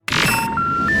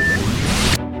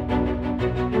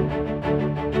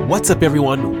What's up,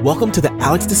 everyone? Welcome to the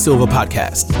Alex Da Silva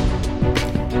podcast.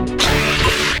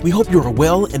 We hope you are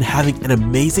well and having an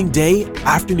amazing day,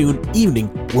 afternoon, evening,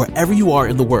 wherever you are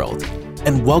in the world.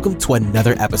 And welcome to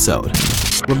another episode.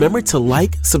 Remember to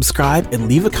like, subscribe, and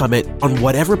leave a comment on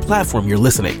whatever platform you're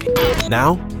listening.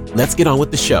 Now, let's get on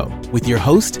with the show with your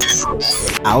host,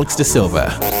 Alex Da Silva.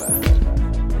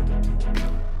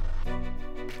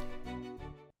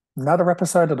 Another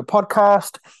episode of the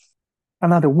podcast,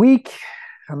 another week,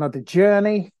 another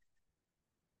journey.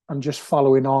 I'm just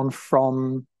following on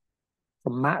from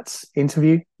Matt's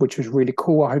interview, which was really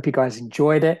cool. I hope you guys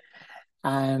enjoyed it.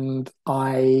 And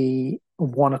I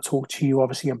want to talk to you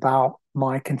obviously about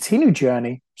my continued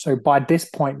journey. So by this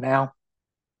point now,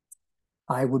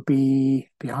 I would be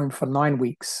home for 9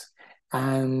 weeks,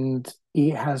 and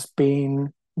it has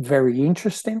been very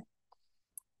interesting.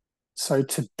 So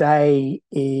today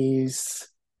is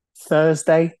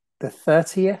Thursday, the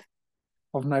 30th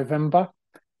of November.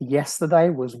 Yesterday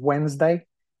was Wednesday,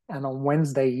 and on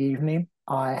Wednesday evening,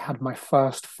 I had my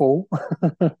first fall.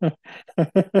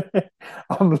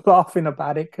 I'm laughing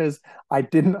about it because I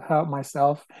didn't hurt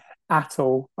myself at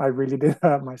all. I really didn't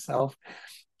hurt myself.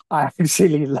 I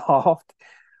actually laughed,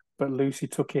 but Lucy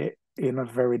took it in a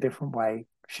very different way.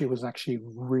 She was actually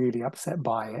really upset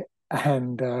by it.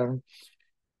 And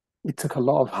it took a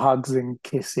lot of hugs and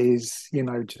kisses,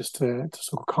 just to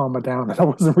sort of calm her down. And I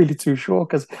wasn't really too sure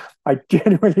because I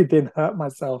genuinely didn't hurt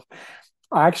myself.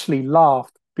 I actually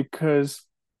laughed because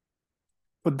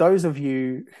for those of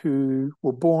you who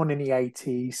were born in the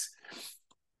 80s,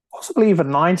 possibly even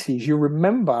 90s, you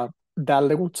remember that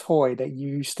little toy that you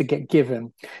used to get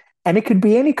given. And it could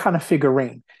be any kind of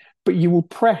figurine, but you will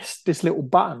press this little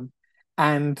button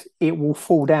and it will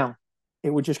fall down. It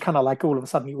would just kind of like all of a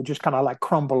sudden, it would just kind of like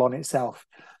crumble on itself.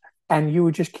 And you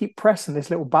would just keep pressing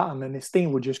this little button and this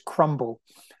thing would just crumble.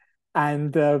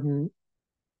 And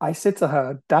I said to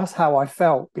her, that's how I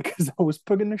felt, because I was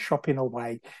putting the shopping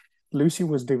away. Lucy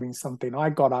was doing something.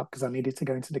 I got up because I needed to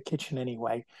go into the kitchen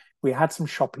anyway. We had some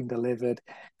shopping delivered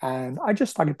and I just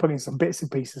started putting some bits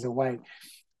and pieces away.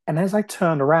 And as I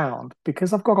turned around,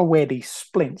 because I've got to wear these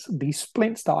splints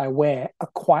that I wear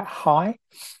are quite high.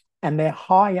 And they're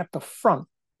high at the front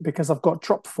because I've got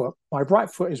drop foot. My right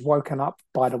foot is woken up,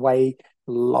 by the way,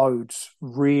 loads.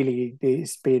 Really,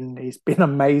 it's been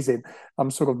amazing.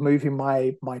 I'm sort of moving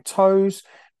my toes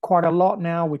quite a lot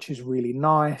now, which is really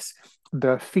nice.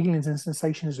 The feelings and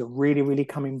sensations are really, really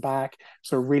coming back.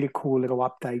 So a really cool little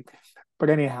update.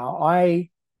 But anyhow, I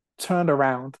turned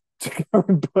around to go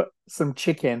and put some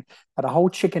chicken, had a whole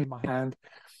chicken in my hand.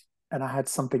 And I had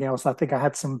something else. I think I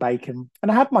had some bacon.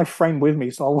 And I had my friend with me,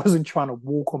 so I wasn't trying to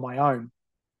walk on my own.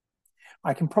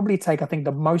 I can probably take, I think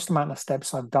the most amount of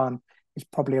steps I've done is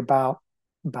probably about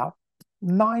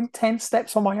 9-10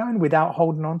 steps on my own without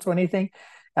holding on to anything.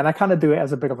 And I kind of do it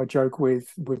as a bit of a joke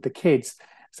with the kids.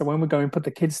 So when we go and put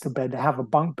the kids to bed, they have a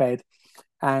bunk bed.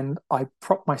 And I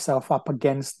prop myself up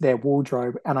against their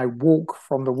wardrobe and I walk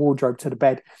from the wardrobe to the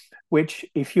bed, which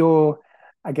if you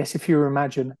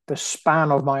imagine the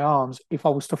span of my arms, if I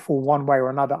was to fall one way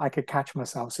or another, I could catch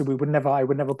myself. So I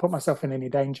would never put myself in any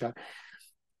danger.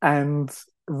 And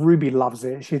Ruby loves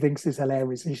it. She thinks it's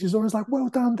hilarious. And she's always like, well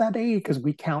done, Daddy, because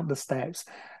we count the steps.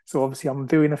 So obviously I'm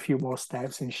doing a few more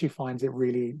steps and she finds it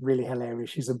really, really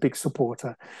hilarious. She's a big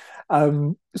supporter.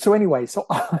 So anyway, so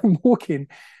I'm walking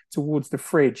towards the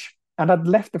fridge. And I'd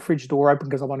left the fridge door open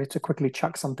because I wanted to quickly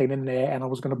chuck something in there and I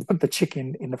was going to put the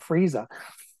chicken in the freezer.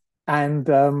 And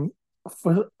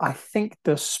I think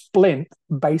the splint,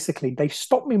 basically, they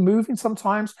stop me moving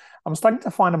sometimes. I'm starting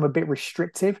to find them a bit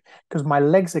restrictive because my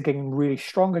legs are getting really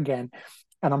strong again.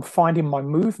 And I'm finding my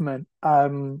movement,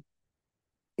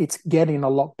 it's getting a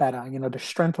lot better. The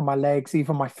strength of my legs,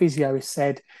 even my physio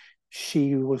said,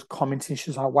 she was commenting,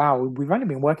 she's like, wow, we've only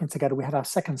been working together. We had our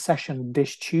second session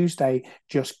this Tuesday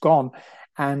just gone.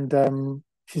 And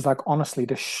she's like, honestly,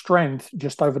 the strength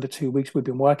just over the 2 weeks we've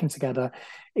been working together,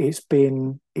 it's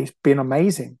been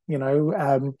amazing.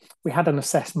 We had an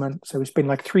assessment, so it's been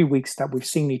like 3 weeks that we've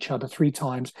seen each other 3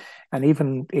 times, and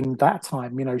even in that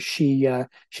time, she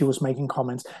was making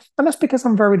comments, and that's because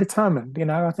I'm very determined.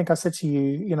 I think I said to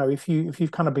you, if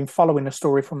you've kind of been following the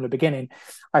story from the beginning,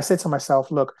 I said to myself,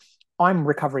 look, I'm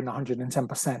recovering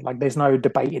 110%. Like there's no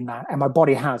debate in that, and my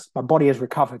body has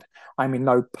recovered. I'm in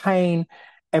no pain.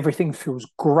 Everything feels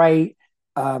great.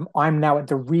 I'm now at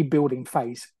the rebuilding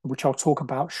phase, which I'll talk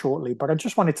about shortly. But I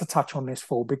just wanted to touch on this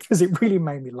fall because it really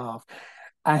made me laugh.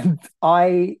 And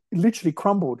I literally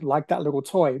crumbled like that little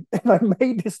toy. And I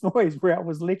made this noise where I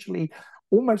was literally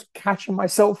almost catching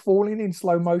myself falling in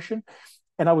slow motion.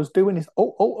 and I was doing this.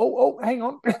 Hang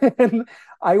on. And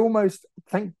I almost,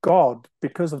 thank God,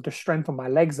 because of the strength of my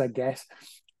legs, I guess,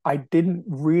 I didn't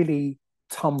really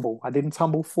tumble. I didn't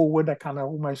tumble forward. I kind of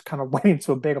almost kind of went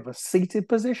into a bit of a seated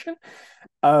position.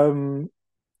 Um,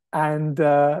 and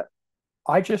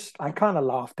I kind of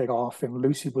laughed it off.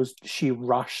 And she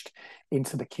rushed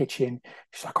into the kitchen.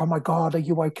 She's like, "Oh my God, are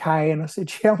you okay?" And I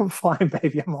said, "Yeah, I'm fine,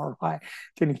 baby. I'm all right.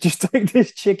 Can you just take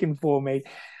this chicken for me?"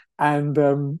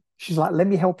 And she's like, "Let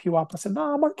me help you up." I said,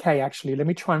 "No, I'm okay, actually. Let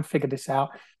me try and figure this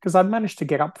out." Because I'd managed to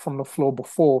get up from the floor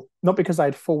before, not because I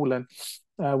had fallen.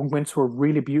 We went to a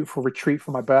really beautiful retreat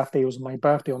for my birthday. It was my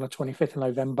birthday on the 25th of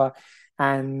November.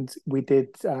 And we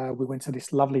went to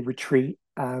this lovely retreat.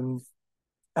 And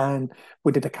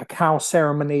we did a cacao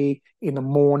ceremony in the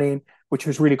morning, which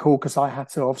was really cool because I had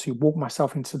to obviously walk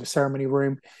myself into the ceremony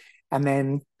room and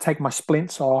then take my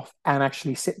splints off and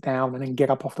actually sit down and then get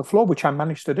up off the floor, which I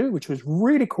managed to do, which was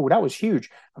really cool. That was huge.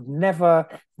 I've never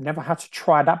had to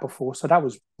try that before. So that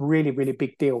was really, really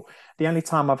big deal. The only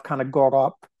time I've kind of got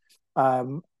up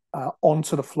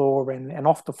onto the floor and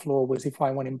off the floor was if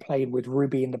I went and played with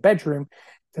Ruby in the bedroom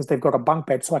because they've got a bunk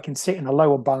bed. So I can sit in a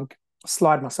lower bunk,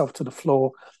 slide myself to the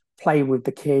floor, play with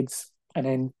the kids. And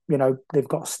then, they've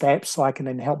got steps, so I can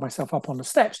then help myself up on the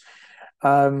steps.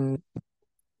 Um,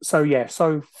 so yeah,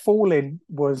 so falling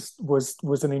was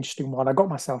an interesting one. I got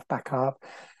myself back up,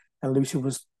 and Lucy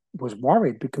was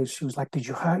worried because she was like, "Did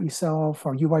you hurt yourself?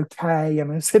 Are you okay?"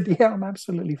 And I said, "Yeah, I'm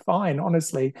absolutely fine.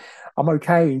 Honestly, I'm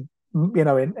okay."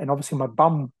 And obviously my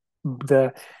bum,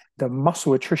 the the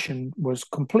muscle attrition was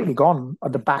completely gone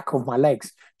at the back of my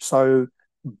legs. So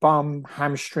bum,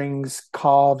 hamstrings,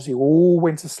 calves, it all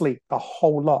went to sleep, the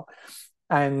whole lot.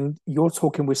 And you're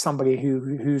talking with somebody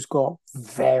who's got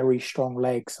very strong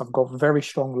legs. I've got very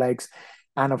strong legs,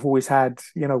 and I've always had,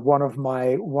 one of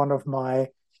my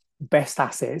best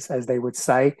assets, as they would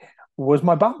say, was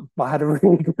my bum. I had a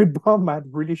really good bum. I had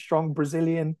really strong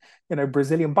Brazilian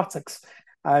buttocks,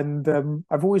 and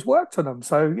I've always worked on them.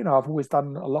 So I've always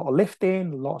done a lot of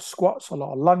lifting, a lot of squats, a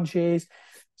lot of lunges.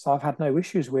 So I've had no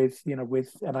issues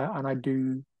and I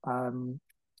do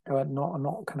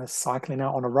not kind of cycling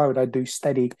out on a road. I do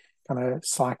steady kind of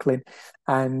cycling,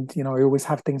 and I always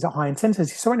have things at high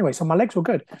intensity. So anyway, so my legs were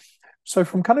good. So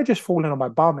from kind of just falling on my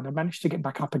bum, and I managed to get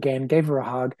back up again, gave her a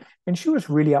hug, and she was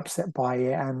really upset by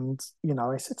it. And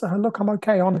I said to her, "Look, I'm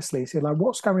okay, honestly." She said, like,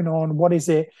 "What's going on? What is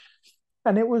it?"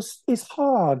 And it's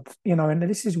hard, and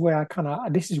this is where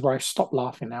I stop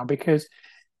laughing now because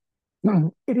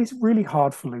it is really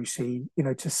hard for Lucy,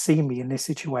 to see me in this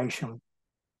situation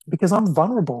because I'm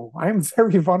vulnerable. I am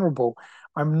very vulnerable.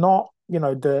 I'm not,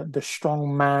 the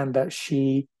strong man that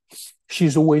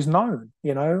she's always known.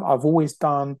 I've always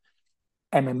done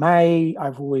MMA,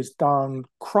 I've always done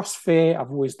CrossFit,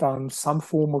 I've always done some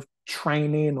form of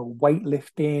training or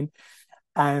weightlifting.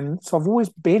 And so I've always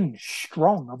been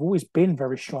strong. I've always been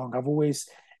very strong. I've always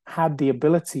had the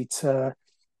ability to,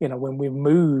 when we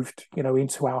moved,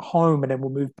 into our home and then we'll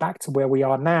move back to where we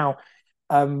are now,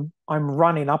 I'm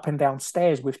running up and down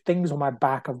stairs with things on my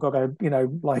back. I've got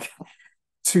like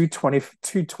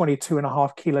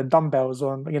 222.5 kilo dumbbells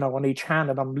on each hand,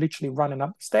 and I'm literally running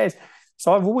up the stairs.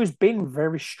 So I've always been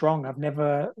very strong. I've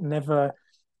never,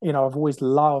 I've always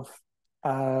loved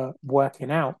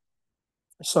working out.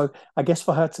 So I guess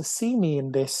for her to see me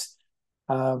in this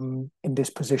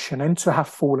position and to have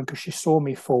fallen because she saw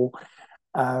me fall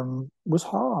was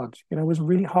hard. It was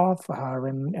really hard for her,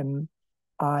 and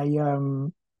I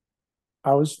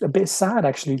was a bit sad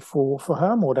actually for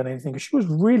her more than anything because she was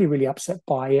really really upset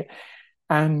by it,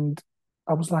 and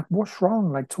I was like, "What's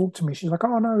wrong? Like, talk to me." She's like,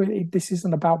 "Oh no, this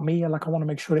isn't about me. Like, I want to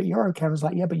make sure that you're okay." I was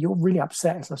like, "Yeah, but you're really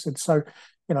upset." So I said, "So,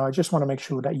 I just want to make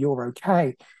sure that you're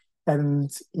okay."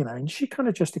 And she kind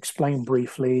of just explained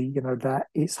briefly, that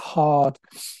it's hard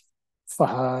for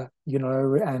her,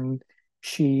 and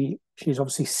she's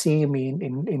obviously seeing me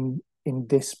in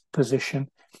this position.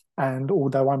 And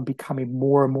although I'm becoming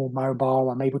more and more mobile,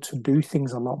 I'm able to do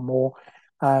things a lot more.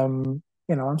 I'm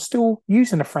still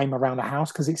using the frame around the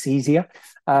house because it's easier.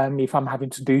 If I'm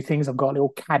having to do things, I've got a little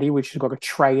caddy which has got a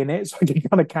tray in it, so I can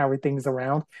kind of carry things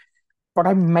around. But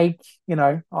I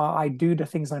do the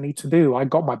things I need to do. I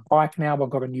got my bike now. I've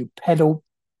got a new pedal.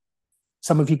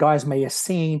 Some of you guys may have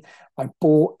seen I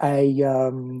bought a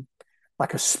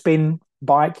like a spin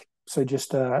bike. So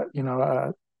just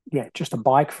just a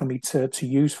bike for me to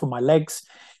use for my legs.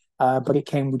 But it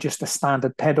came with just a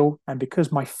standard pedal. And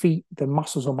because my feet, the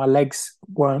muscles on my legs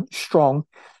weren't strong,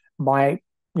 my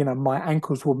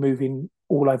ankles were moving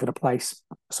all over the place.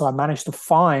 So I managed to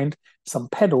find some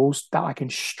pedals that I can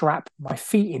strap my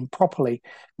feet in properly,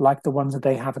 like the ones that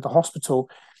they have at the hospital.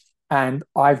 And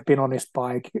I've been on this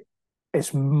bike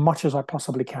as much as I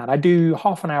possibly can. I do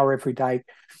half an hour every day,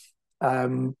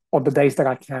 on the days that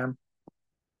I can.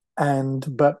 And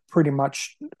but pretty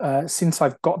much since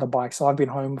I've got the bike, so I've been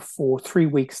home for 3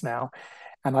 weeks now,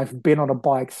 and I've been on a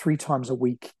bike 3 times a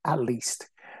week at least.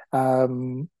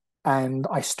 Um, and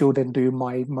I still then do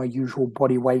my usual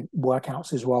body weight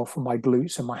workouts as well for my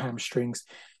glutes and my hamstrings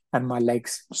and my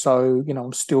legs. So,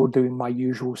 I'm still doing my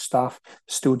usual stuff,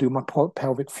 still do my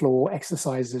pelvic floor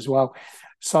exercises as well.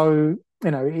 So,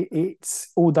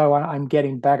 it's although I'm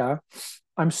getting better,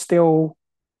 I'm still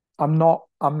I'm not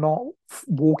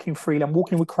walking freely. I'm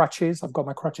walking with crutches. I've got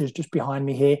my crutches just behind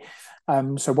me here.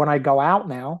 So when I go out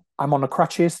now, I'm on the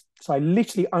crutches. So I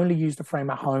literally only use the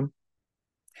frame at home,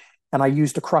 and I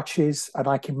use the crutches, and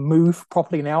I can move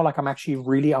properly now. Like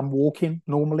I'm walking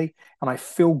normally, and I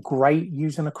feel great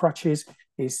using the crutches.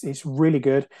 It's really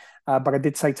good. But I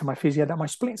did say to my physio that my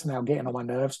splints are now getting on my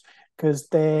nerves because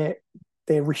they're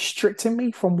restricting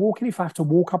me from walking. If I have to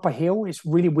walk up a hill, it's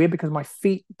really weird because my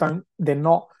feet they're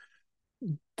not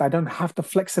I don't have the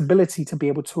flexibility to be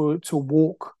able to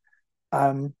walk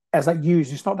as I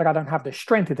use. It's not that I don't have the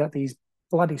strength; it's that these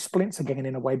bloody splints are getting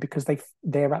in the way because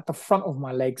they're at the front of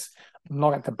my legs,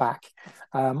 not at the back.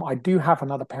 I do have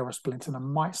another pair of splints, and I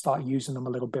might start using them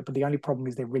a little bit. But the only problem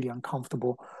is they're really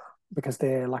uncomfortable because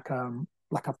they're like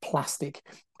a plastic,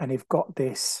 and they've got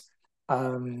this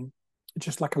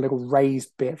just like a little raised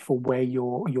bit for where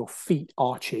your feet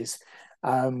arches,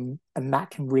 and that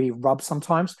can really rub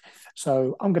sometimes.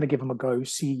 So I'm going to give them a go,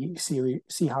 see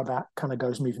how that kind of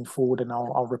goes moving forward, and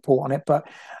I'll report on it. But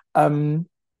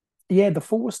yeah, the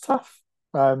fall was tough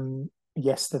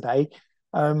yesterday.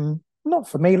 Not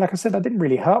for me, like I said, I didn't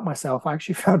really hurt myself. I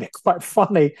actually found it quite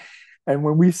funny. And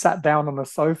when we sat down on the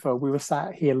sofa, we were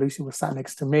sat here. Lucy was sat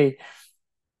next to me,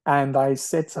 and I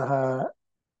said to her,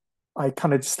 I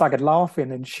kind of started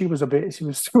laughing, and she was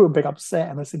still a bit upset.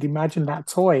 And I said, "Imagine that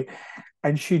toy."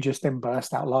 And she just then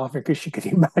burst out laughing because she could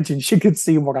imagine, she could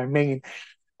see what I mean.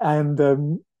 And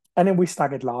then we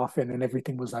started laughing, and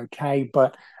everything was okay.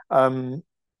 But over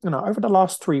the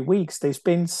last 3 weeks, there's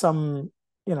been some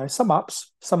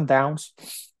ups, some downs.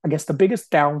 I guess the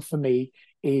biggest down for me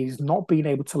is not being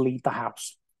able to leave the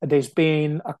house. There's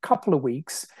been a couple of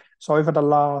weeks. So over the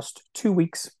last 2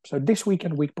 weeks, so this week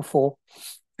and the week before,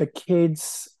 the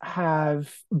kids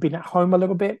have been at home a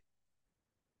little bit.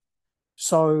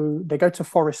 So they go to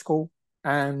forest school,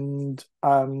 and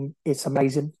it's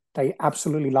amazing. They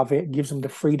absolutely love it. It gives them the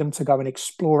freedom to go and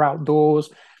explore outdoors.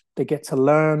 They get to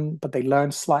learn, but they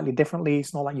learn slightly differently.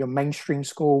 It's not like your mainstream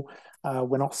school.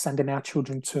 We're not sending our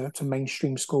children to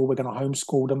mainstream school. We're going to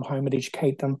homeschool them, home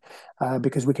educate them,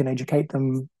 because we can educate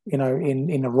them,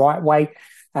 in the right way.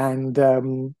 And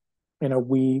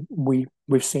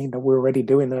we've seen that we're already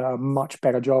doing a much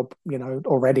better job,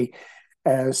 already.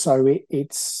 So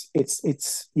it's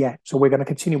yeah. So we're going to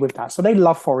continue with that. So they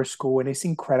love forest school, and it's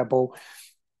incredible.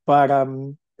 But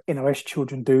as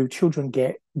children do, children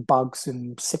get bugs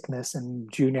and sickness.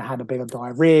 And Junior had a bit of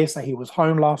diarrhea, so he was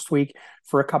home last week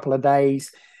for a couple of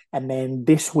days, and then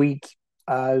this week,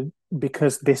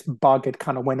 because this bug had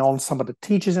kind of went on, some of the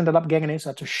teachers ended up getting it, so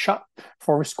I had to shut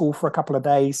forest school for a couple of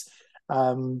days.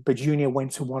 But Junior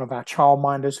went to one of our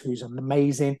childminders, who's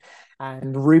amazing,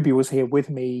 and Ruby was here with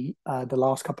me the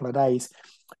last couple of days,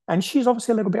 and she's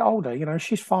obviously a little bit older.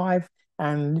 She's 5,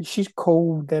 and she's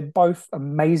cool. They're both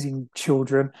amazing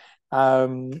children,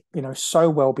 so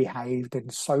well behaved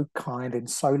and so kind and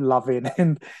so loving,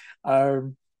 and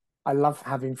I love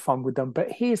having fun with them.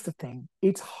 But here's the thing: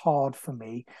 it's hard for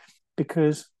me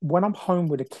because when I'm home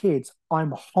with the kids,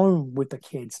 I'm home with the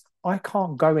kids. I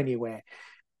can't go anywhere.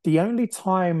 The only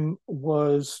time it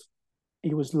was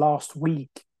last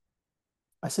week.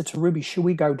 I said to Ruby, should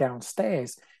we go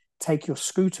downstairs, take your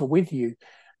scooter with you?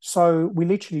 So we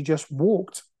literally just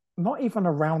walked, not even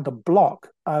around the block.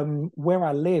 Where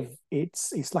I live,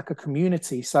 it's like a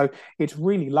community. So it's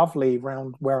really lovely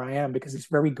around where I am because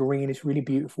it's very green. It's really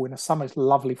beautiful. In the summer, it's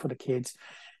lovely for the kids.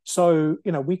 So,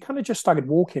 we kind of just started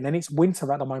walking, and it's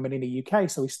winter at the moment in the UK.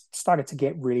 So it started to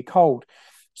get really cold.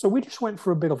 So we just went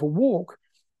for a bit of a walk.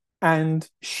 And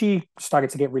she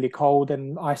started to get really cold,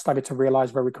 and I started to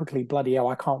realize very quickly, bloody hell,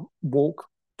 I can't walk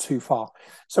too far.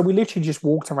 So we literally just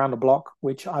walked around the block,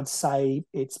 which I'd say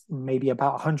it's maybe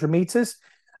about 100 meters.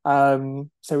 So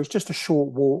it's just a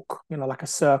short walk, like a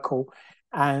circle.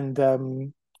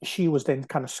 And she was then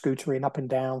kind of scootering up and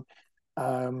down,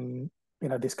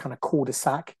 this kind of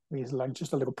cul-de-sac. It's like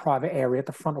just a little private area at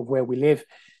the front of where we live.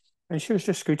 And she was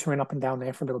just scootering up and down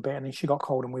there for a little bit. And then she got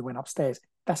cold, and we went upstairs.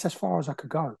 That's as far as I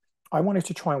could go. I wanted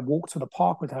to try and walk to the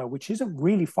park with her, which isn't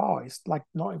really far. It's like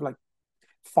not like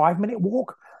 5-minute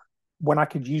walk when I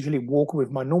could usually walk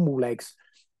with my normal legs.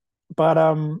 But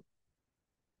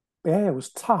yeah, it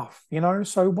was tough, you know.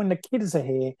 So when the kids are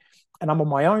here and I'm on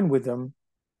my own with them,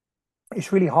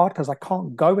 it's really hard because I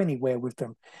can't go anywhere with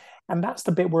them. And that's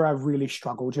the bit where I really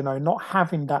struggled, you know, not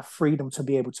having that freedom to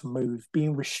be able to move,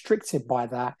 being restricted by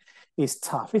that is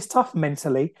tough. It's tough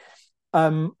mentally.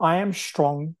 I am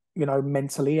strong, you know,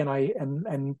 mentally,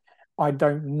 and I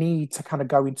don't need to kind of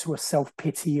go into a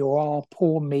self-pity or, oh,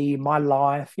 poor me, my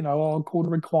life, you know, oh,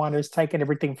 Gordon Requiner has taken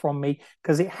everything from me,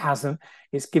 because it hasn't.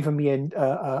 It's given me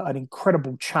an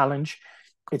incredible challenge.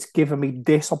 It's given me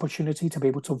this opportunity to be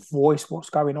able to voice what's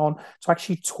going on, to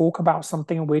actually talk about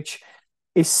something which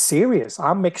is serious.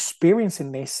 I'm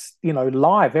experiencing this, you know,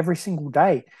 live every single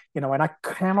day, you know, and I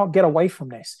cannot get away from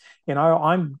this. You know,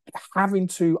 I'm having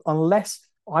to, unless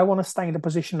I want to stay in the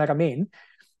position that I'm in,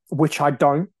 which I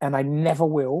don't, and I never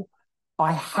will,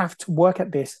 I have to work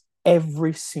at this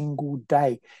every single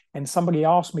day. And somebody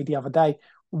asked me the other day,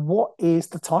 what is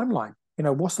the timeline? You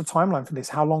know, what's the timeline for this?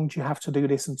 How long do you have to do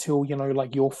this until, you know,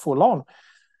 like you're full on?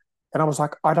 And I was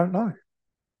like, I don't know.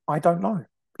 I don't know.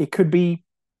 It could be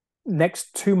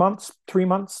next 2 months, 3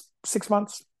 months, 6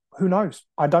 months. Who knows?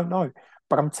 I don't know.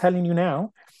 But I'm telling you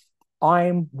now,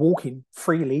 I'm walking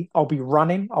freely. I'll be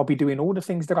running. I'll be doing all the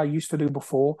things that I used to do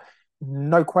before.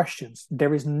 No questions.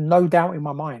 There is no doubt in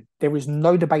my mind. There is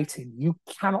no debating. You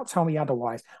cannot tell me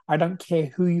otherwise. I don't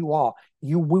care who you are.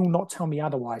 You will not tell me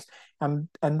otherwise. And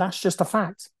that's just a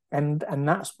fact. And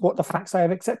that's what the facts I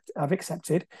have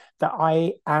accepted, that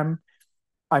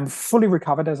I'm fully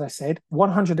recovered, as I said,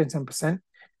 110%.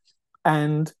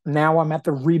 And now I'm at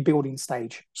the rebuilding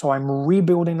stage. So I'm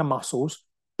rebuilding the muscles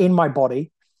in my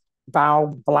body,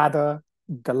 bowel, bladder,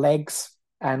 the legs,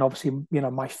 and obviously, you know,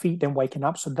 my feet then waking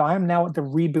up. So I am now at the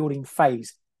rebuilding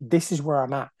phase. This is where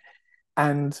I'm at.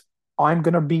 And I'm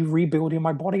going to be rebuilding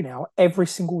my body now. Every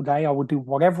single day, I will do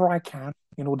whatever I can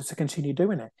in order to continue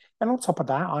doing it. And on top of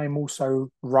that, I'm also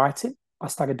writing. I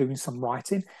started doing some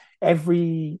writing.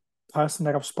 Every person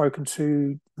that I've spoken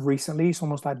to recently, it's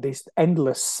almost like this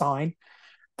endless sign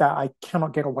that I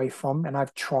cannot get away from. And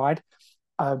I've tried.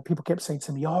 People kept saying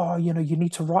to me, oh, you know, you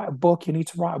need to write a book. You need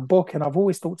to write a book. And I've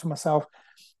always thought to myself,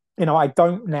 you know, I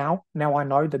don't now. Now I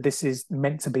know that this is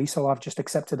meant to be. So I've just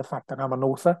accepted the fact that I'm an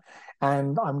author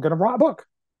and I'm going to write a book.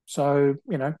 So,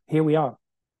 you know, here we are.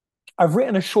 I've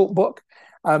written a short book,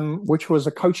 which was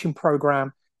a coaching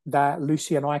program that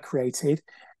Lucy and I created.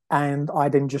 And I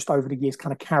then just over the years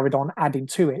kind of carried on adding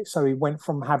to it. So it went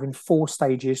from having 4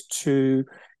 stages to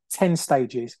 10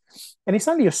 stages. And it's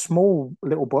only a small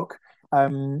little book,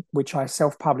 which I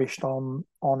self-published on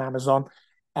Amazon.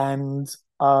 And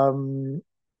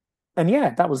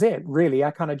yeah, that was it, really.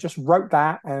 I kind of just wrote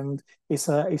that, and it's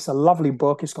a lovely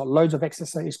book. It's got loads of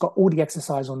exercise. It's got all the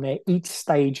exercise on there. Each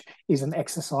stage is an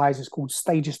exercise. It's called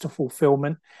Stages to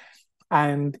Fulfillment.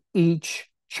 And each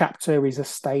chapter is a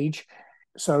stage.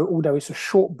 So although it's a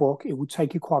short book, it will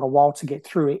take you quite a while to get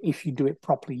through it. If you do it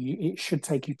properly, it should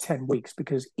take you 10 weeks,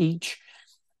 because each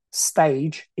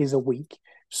stage is a week.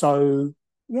 So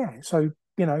yeah, so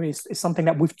you know, it's something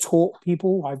that we've taught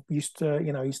people. I used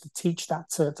to teach that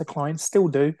to clients, still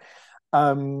do.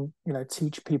 You know,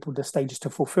 teach people the Stages to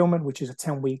Fulfillment, which is a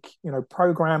 10-week, you know,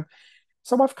 program.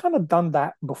 So I've kind of done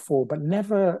that before, but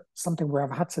never something where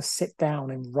I've had to sit down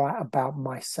and write about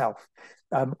myself.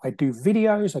 I do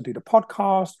videos, I do the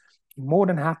podcast. I'm more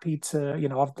than happy to, you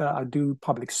know, I do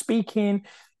public speaking,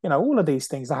 you know, all of these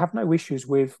things. I have no issues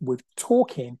with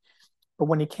talking. But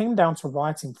when it came down to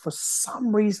writing, for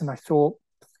some reason, I thought,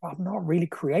 I'm not really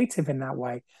creative in that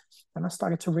way. And I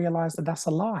started to realize that that's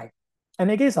a lie.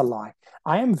 And it is a lie.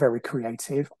 I am very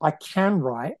creative. I can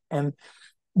write. And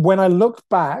when I looked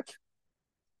back,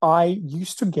 I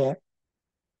used to get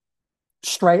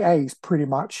straight A's pretty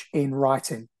much in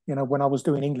writing, you know, when I was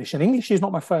doing English. And English is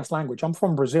not my first language. I'm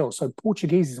from Brazil, so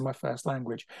Portuguese is my first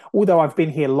language. Although I've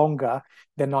been here longer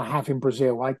than I have in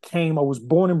Brazil. I was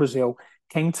born in Brazil,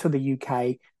 came to the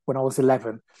UK when I was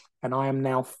 11, and I am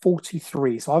now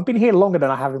 43. So I've been here longer than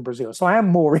I have in Brazil. So I am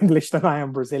more English than I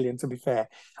am Brazilian, to be fair.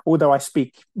 Although I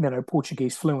speak, you know,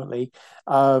 Portuguese fluently.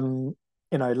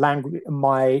 You know, language.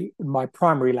 My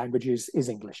primary language is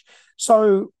English.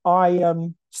 So I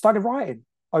started writing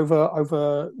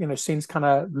over you know, since kind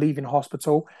of leaving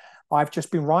hospital. I've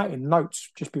just been writing notes,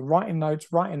 writing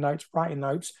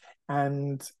notes.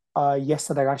 And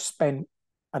yesterday I spent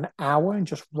an hour and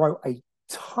just wrote a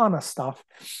ton of stuff.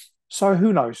 So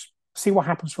who knows? See what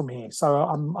happens from here. So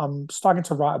I'm starting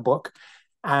to write a book.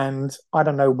 And I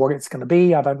don't know what it's going to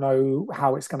be. I don't know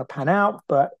how it's going to pan out,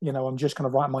 but, you know, I'm just going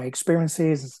to write my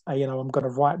experiences. You know, I'm going to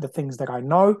write the things that I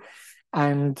know.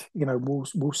 and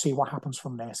we'll see what happens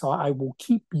from there. So I will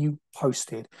keep you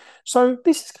posted. So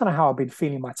this is kind of how I've been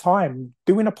feeling my time,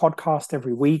 doing a podcast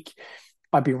every week.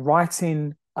 I've been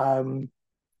writing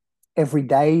every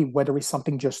day, whether it's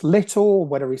something just little,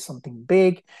 whether it's something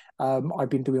big. I've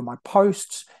been doing my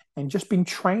posts and just been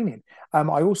training.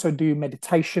 I also do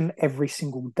meditation every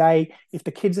single day. If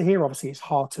the kids are here, obviously it's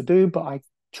hard to do, but I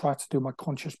try to do my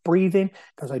conscious breathing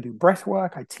because I do breath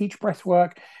work, I teach breath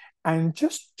work, and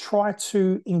just try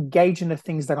to engage in the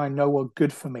things that I know are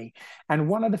good for me. And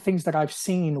one of the things that I've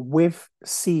seen with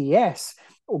CES,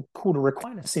 or called a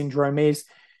recliner syndrome, is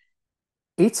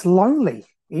it's lonely.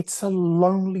 It's a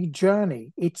lonely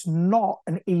journey. It's not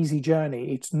an easy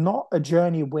journey. It's not a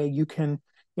journey where you can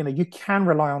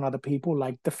rely on other people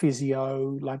like the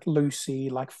physio, like Lucy,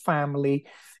 like family,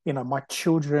 my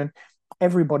children,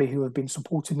 everybody who have been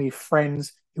supporting me,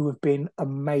 friends who have been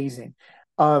amazing.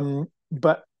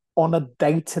 But on a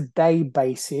day-to-day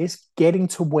basis, getting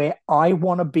to where I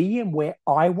want to be and where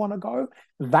I want to go,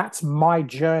 that's my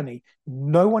journey.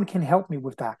 No one can help me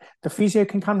with that. The physio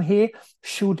can come here,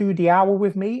 she'll do the hour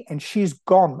with me, and she's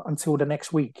gone until the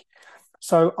next week.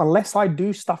 So unless I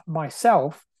do stuff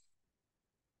myself,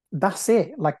 that's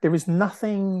it. Like there is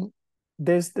nothing,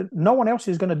 no one else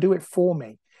is going to do it for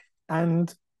me.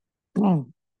 And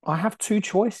I have two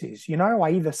choices.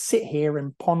 I either sit here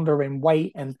and ponder and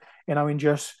wait and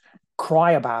just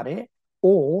cry about it,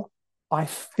 or I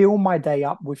fill my day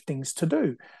up with things to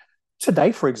do.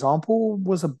 Today, for example,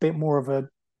 was a bit more of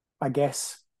I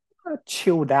guess, a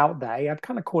chilled out day. I'd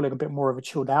kind of call it a bit more of a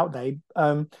chilled out day.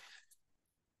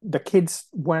 The kids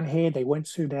weren't here. They went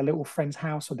to their little friend's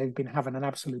house, so they've been having an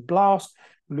absolute blast.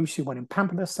 Lucy went and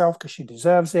pampered herself because she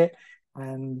deserves it.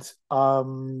 And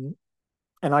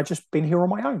I just been here on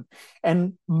my own.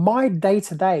 And my day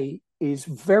to day is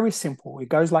very simple. It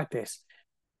goes like this.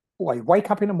 I wake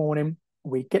up in the morning,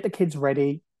 we get the kids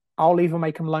ready. I'll either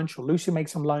make them lunch or Lucy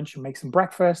makes them lunch and makes them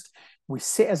breakfast. We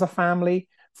sit as a family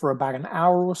for about an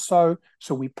hour or so.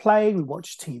 So we play, we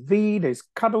watch TV, there's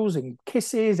cuddles and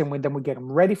kisses, and then we get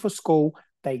them ready for school.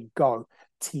 They go.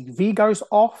 TV goes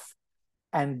off,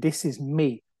 and this is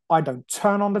me. I don't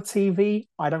turn on the TV.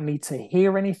 I don't need to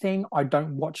hear anything. I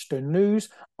don't watch the news.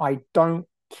 I don't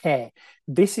care.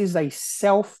 This is a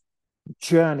self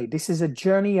journey. This is a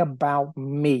journey about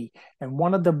me. And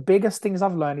one of the biggest things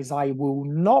I've learned is I will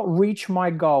not reach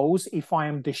my goals if I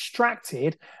am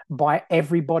distracted by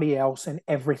everybody else and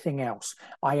everything else.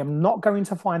 I am not going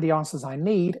to find the answers I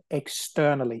need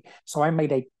externally. So I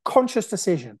made a conscious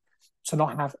decision to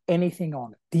not have anything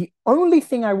on. The only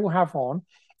thing I will have on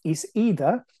is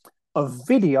either a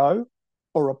video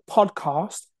or a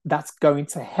podcast that's going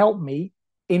to help me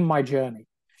in my journey.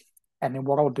 And then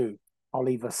what I'll do, I'll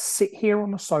either sit here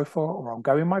on the sofa or I'll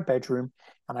go in my bedroom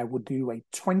and I will do a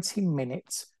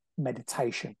 20-minute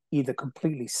meditation, either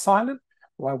completely silent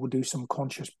or I will do some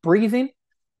conscious breathing.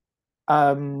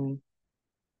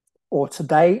 Or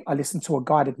today, I listened to a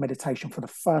guided meditation for the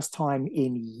first time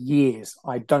in years.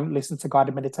 I don't listen to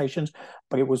guided meditations,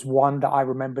 but it was one that I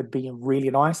remembered being really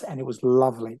nice and it was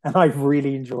lovely. And I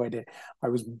really enjoyed it. I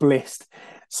was blessed.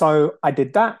 So I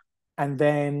did that. And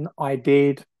then I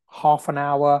did half an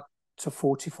hour to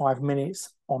 45 minutes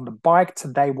on the bike.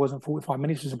 Today wasn't 45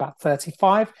 minutes, it was about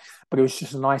 35, but it was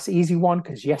just a nice, easy one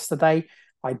because yesterday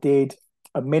I did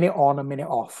a minute on, a minute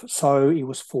off. So it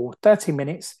was for 30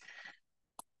 minutes.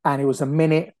 And it was a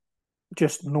minute,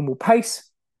 just normal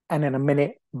pace, and then a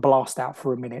minute blast out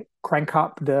for a minute. Crank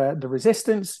up the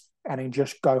resistance, and then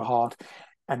just go hard,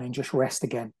 and then just rest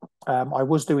again. I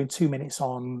was doing 2 minutes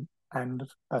on, and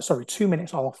 2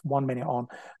 minutes off, 1 minute on.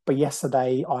 But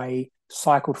yesterday I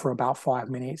cycled for about 5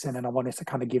 minutes, and then I wanted to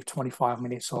kind of give 25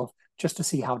 minutes off just to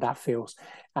see how that feels.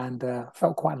 And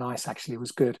felt quite nice, actually. It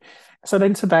was good. So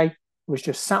then today was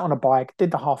just sat on a bike,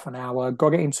 did the half an hour,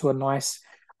 got it into a nice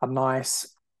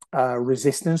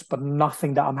resistance, but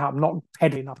nothing that I'm not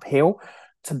pedaling uphill.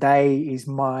 Today is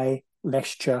my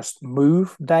let's just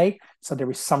move day, so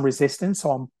there is some resistance.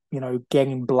 So I'm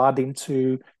getting blood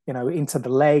into the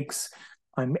legs.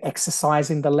 I'm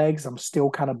exercising the legs. I'm still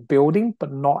kind of building,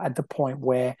 but not at the point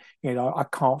where I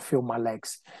can't feel my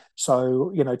legs.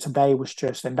 So today was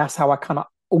just, and that's how I kind of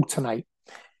alternate.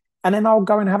 And then I'll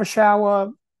go and have a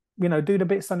shower, do the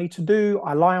bits I need to do.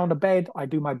 I lie on the bed. I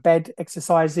do my bed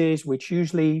exercises, which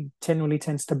generally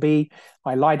tends to be,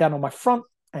 I lie down on my front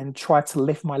and try to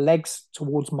lift my legs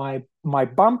towards my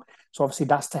bum. So obviously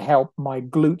that's to help my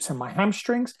glutes and my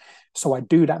hamstrings. So I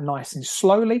do that nice and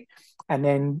slowly. And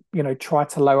then, try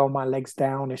to lower my legs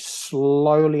down as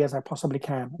slowly as I possibly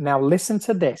can. Now listen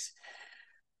to this.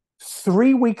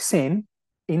 3 weeks in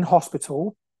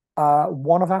hospital,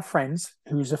 one of our friends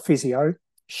who's a physio,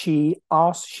 she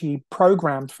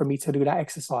programmed for me to do that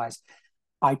exercise.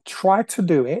 I tried to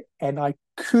do it and I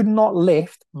could not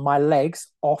lift my legs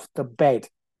off the bed.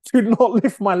 Could not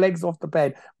lift my legs off the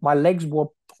bed. My legs were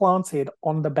planted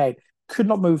on the bed. Could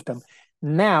not move them.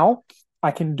 Now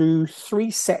I can do 3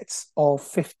 sets of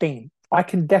 15. I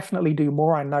can definitely do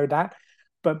more. I know that.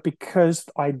 But because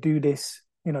I do this,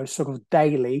 sort of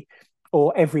daily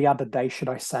or every other day, should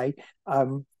I say,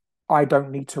 I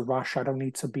don't need to rush. I don't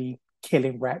need to be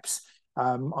killing reps.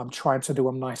 I'm trying to do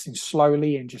them nice and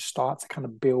slowly and just start to kind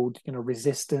of build,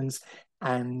 resistance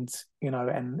and,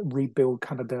 and rebuild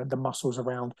kind of the muscles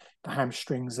around the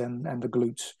hamstrings and the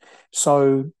glutes.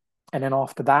 So, and then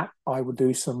after that, I would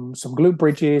do some glute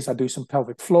bridges. I do some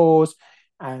pelvic floors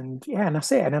and yeah, and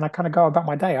that's it. And then I kind of go about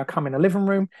my day. I come in the living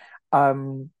room. I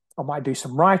might do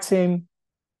some writing.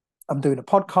 I'm doing a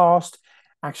podcast.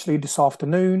 Actually, this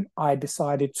afternoon, I was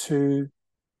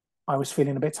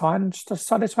feeling a bit tired and just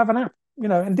decided to have a nap.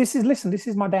 And this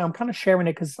is my day. I'm kind of sharing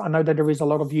it because I know that there is a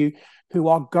lot of you who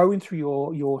are going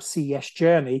through your CES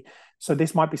journey. So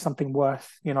this might be something worth,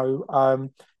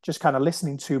 just kind of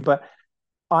listening to. But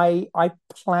I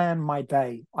plan my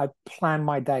day. I plan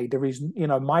my day. There is,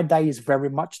 my day is very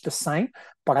much the same,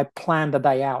 but I plan the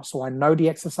day out. So I know the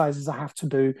exercises I have to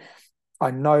do. I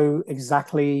know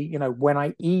exactly, when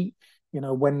I eat,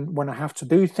 when I have to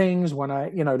do things, when I,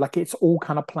 like it's all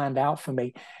kind of planned out for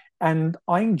me. And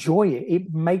I enjoy it.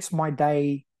 It makes my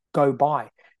day go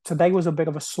by. Today was a bit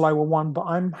of a slower one, but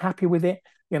I'm happy with it.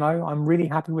 I'm really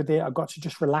happy with it. I got to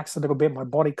just relax a little bit. My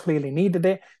body clearly needed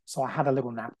it. So I had a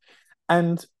little nap.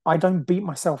 And I don't beat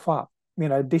myself up.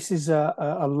 This is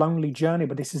a lonely journey,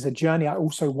 but this is a journey I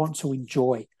also want to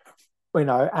enjoy,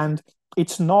 and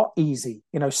it's not easy.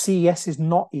 CES is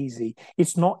not easy.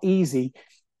 It's not easy,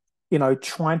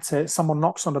 someone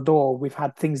knocks on the door. We've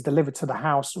had things delivered to the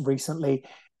house recently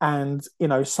and,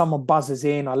 someone buzzes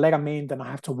in, I let them in, then I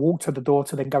have to walk to the door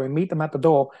to then go and meet them at the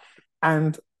door.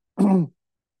 And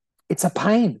it's a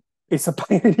pain. It's a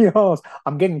pain in the ass.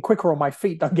 I'm getting quicker on my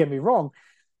feet, don't get me wrong.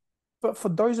 But for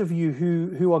those of you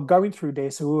who are going through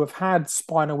this, or who have had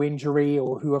spinal injury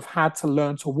or who have had to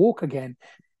learn to walk again,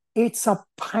 it's a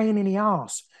pain in the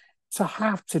ass to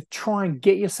have to try and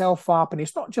get yourself up. And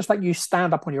it's not just like you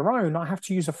stand up on your own. I have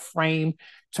to use a frame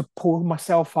to pull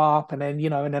myself up. And then,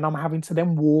 and then I'm having to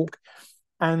then walk.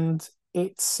 And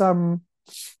it's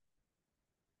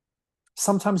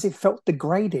sometimes it felt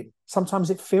degrading.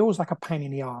 Sometimes it feels like a pain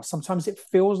in the ass. Sometimes it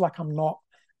feels like I'm not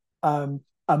a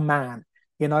man.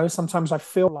 Sometimes I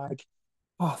feel like,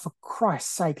 oh, for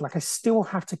Christ's sake, like I still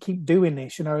have to keep doing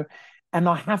this, and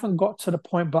I haven't got to the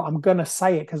point, but I'm going to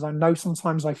say it because I know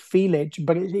sometimes I feel it,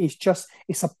 but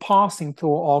it's a passing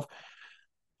thought of,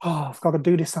 oh, I've got to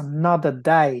do this another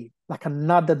day, like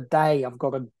another day. I've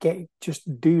got to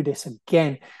just do this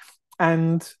again.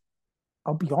 And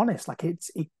I'll be honest, like it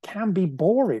can be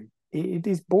boring. It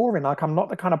is boring. Like I'm not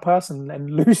the kind of person,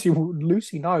 and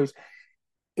Lucy knows,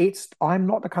 I'm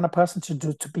not the kind of person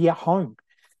to be at home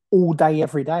all day,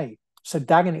 every day. So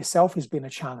that in itself has been a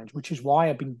challenge, which is why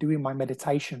I've been doing my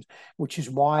meditations, which is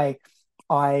why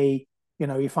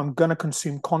if I'm going to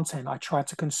consume content, I try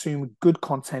to consume good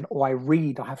content, or I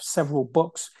read. I have several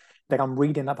books that I'm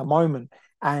reading at the moment.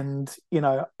 And,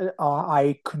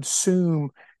 I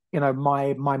consume,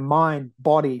 my mind,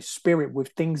 body, spirit with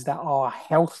things that are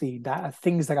healthy, that are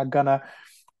things that are going to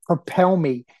propel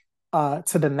me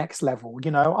to the next level.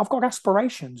 I've got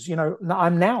aspirations.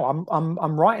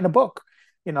 I'm writing a book.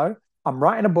 I'm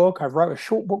writing a book. I wrote a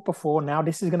short book before. Now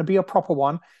this is going to be a proper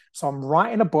one. So I'm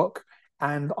writing a book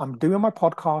and I'm doing my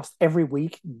podcast every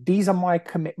week. These are my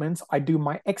commitments. I do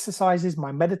my exercises,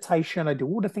 my meditation. I do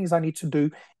all the things I need to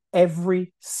do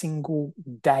every single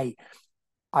day.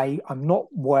 I'm not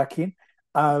working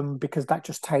because that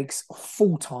just takes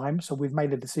full time. So we've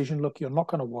made a decision. Look, you're not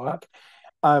going to work.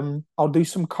 I'll do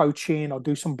some coaching. I'll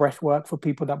do some breath work for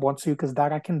people that want to, because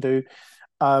that I can do.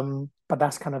 But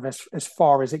that's kind of as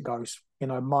far as it goes.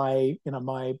 My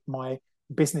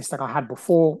business that I had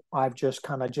before, I've just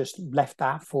kind of just left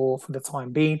that for the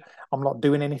time being. I'm not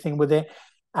doing anything with it,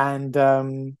 and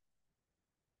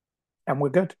we're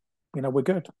good. We're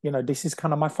good. This is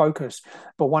kind of my focus.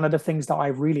 But one of the things that I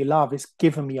really love is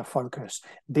giving me a focus.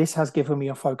 This has given me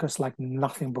a focus like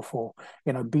nothing before.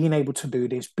 Being able to do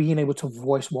this, being able to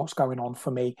voice what's going on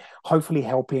for me, hopefully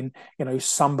helping,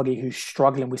 somebody who's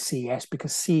struggling with CES,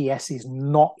 because CES is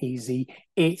not easy.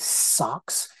 It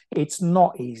sucks. It's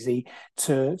not easy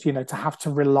to have to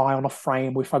rely on a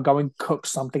frame. If I go and cook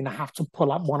something, I have to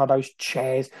pull up one of those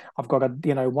chairs. I've got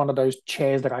one of those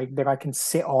chairs that I can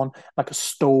sit on, like a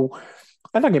stool.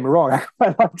 And don't get me wrong,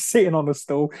 I like sitting on the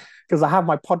stool because I have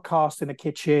my podcast in the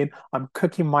kitchen. I'm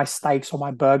cooking my steaks or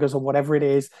my burgers or whatever it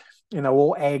is,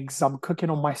 or eggs. I'm cooking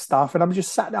on my stuff and I'm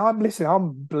just sat there. I'm listening.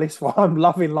 I'm blissful. I'm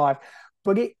loving life.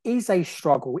 But it is a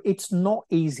struggle. It's not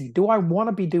easy. Do I want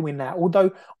to be doing that?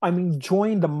 Although I'm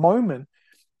enjoying the moment.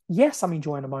 Yes, I'm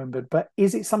enjoying the moment, but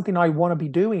is it something I want to be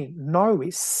doing? No,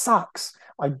 it sucks.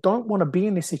 I don't want to be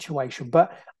in this situation,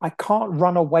 but I can't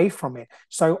run away from it.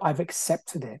 So I've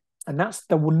accepted it. And that's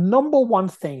the number one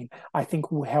thing I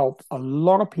think will help a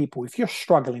lot of people. If you're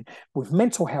struggling with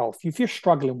mental health, if you're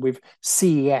struggling with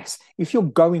CES, if you're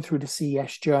going through the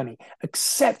CES journey,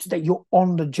 accept that you're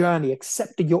on the journey,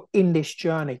 accept that you're in this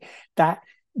journey, that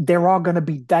there are going to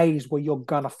be days where you're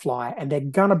going to fly and there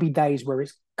are going to be days where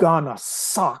it's going to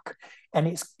suck and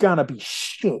it's going to be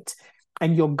shit.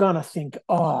 And you're going to think,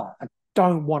 oh, I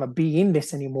don't want to be in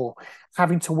this anymore.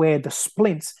 Having to wear the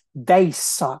splints, they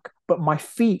suck, but my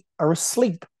feet are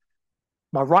asleep.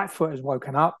 My right foot has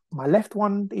woken up. My left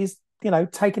one is,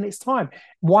 taking its time.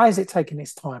 Why is it taking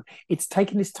its time? It's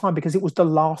taking its time because it was the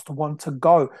last one to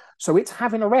go. So it's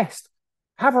having a rest.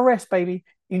 Have a rest, baby.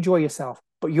 Enjoy yourself.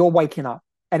 But you're waking up.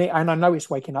 And I know it's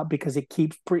waking up because it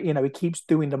keeps it keeps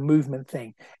doing the movement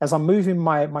thing. As I'm moving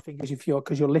my fingers,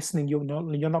 because you're listening, you're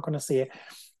not going to see it.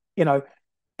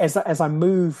 As I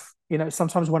move,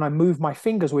 sometimes when I move my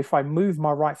fingers, or if I move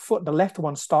my right foot, the left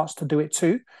one starts to do it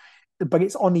too, but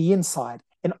it's on the inside.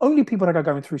 And only people that are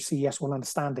going through CES will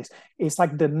understand this. It's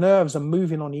like the nerves are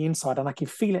moving on the inside, and I can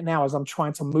feel it now as I'm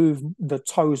trying to move the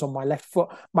toes on my left foot.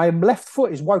 My left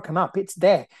foot is woken up. It's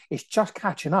there. It's just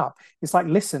catching up. It's like,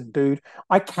 listen, dude,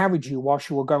 I carried you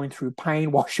whilst you were going through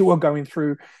pain, whilst you were going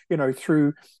through,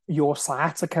 through your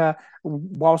sciatica.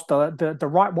 Whilst the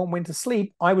right one went to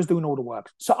sleep, I was doing all the work.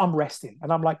 So I'm resting.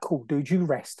 And I'm like, cool, dude, you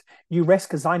rest. You rest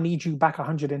because I need you back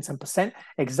 110%,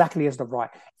 exactly as the right.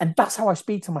 And that's how I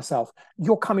speak to myself.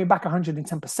 You're coming back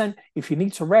 110%. If you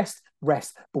need to rest,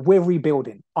 rest. But we're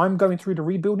rebuilding. I'm going through the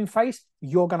rebuilding phase.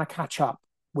 You're going to catch up.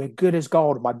 We're good as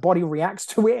gold. My body reacts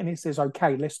to it and it says,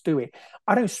 okay, let's do it.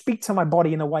 I don't speak to my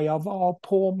body in a way of, oh,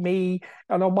 poor me.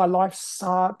 I know my life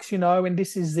sucks, and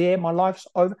this is it. My life's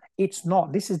over. It's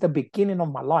not. This is the beginning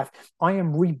of my life. I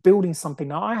am rebuilding something.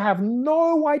 Now, I have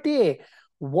no idea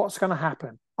what's going to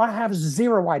happen. I have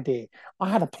zero idea. I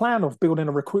had a plan of building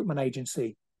a recruitment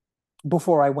agency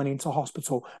before I went into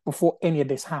hospital, before any of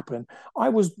this happened. I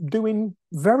was doing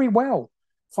very well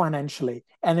financially.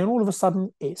 And then all of a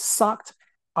sudden it sucked.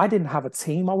 I didn't have a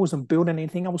team. I wasn't building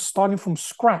anything. I was starting from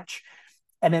scratch.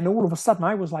 And then all of a sudden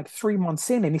I was like 3 months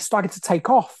in and it started to take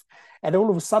off. And all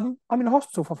of a sudden I'm in the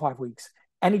hospital for 5 weeks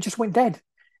and it just went dead.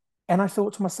 And I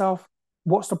thought to myself,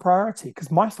 what's the priority?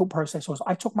 Because my thought process was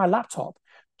I took my laptop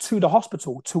to the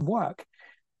hospital to work.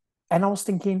 And I was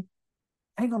thinking,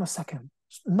 hang on a second.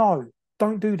 No,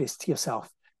 don't do this to yourself.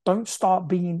 Don't start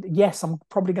being, yes, I'm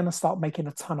probably going to start making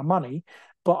a ton of money,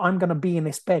 but I'm going to be in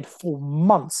this bed for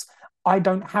months. I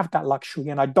don't have that luxury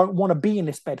and I don't want to be in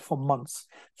this bed for months.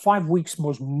 5 weeks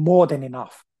was more than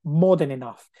enough, more than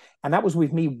enough. And that was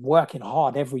with me working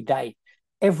hard every day,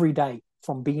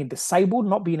 from being disabled,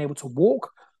 not being able to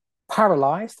walk,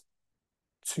 paralyzed,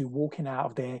 to walking out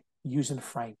of there using a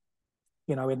frame.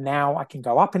 And now I can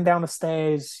go up and down the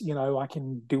stairs, I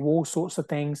can do all sorts of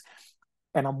things.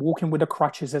 And I'm walking with the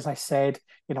crutches, as I said,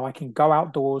 I can go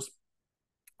outdoors.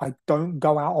 I don't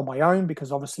go out on my own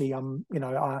because obviously I'm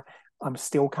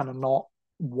still kind of not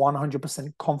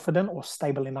 100% confident or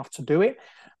stable enough to do it,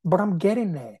 but I'm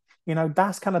getting there.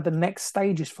 That's kind of the next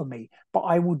stages for me, but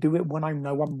I will do it when I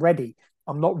know I'm ready.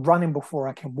 I'm not running before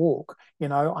I can walk.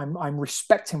 I'm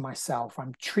respecting myself.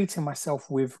 I'm treating myself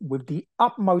with the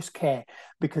utmost care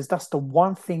because that's the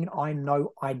one thing I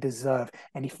know I deserve.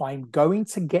 And if I'm going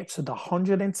to get to the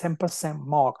 110%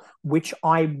 mark, which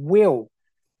I will,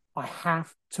 I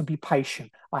have to be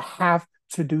patient. I have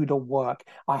to do the work.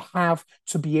 I have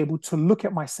to be able to look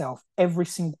at myself every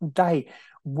single day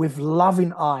with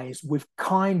loving eyes, with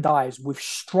kind eyes, with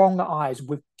strong eyes,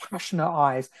 with passionate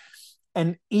eyes.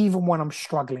 And even when I'm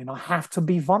struggling, I have to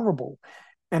be vulnerable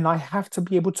and I have to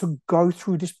be able to go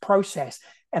through this process.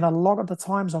 And a lot of the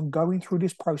times I'm going through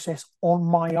this process on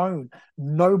my own.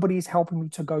 Nobody's helping me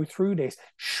to go through this.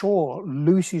 Sure,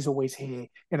 Lucy's always here.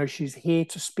 She's here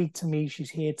to speak to me. She's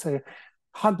here to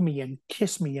hug me and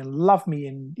kiss me and love me.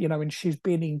 And, and she's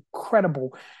been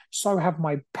incredible. So have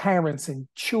my parents and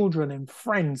children and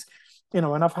friends. And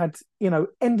I've had,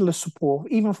 endless support,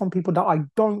 even from people that I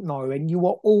don't know. And you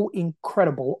are all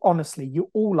incredible. Honestly, you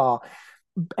all are.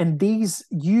 And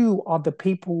you are the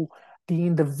people, the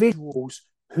individuals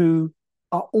who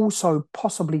are also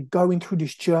possibly going through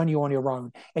this journey on your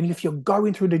own. And if you're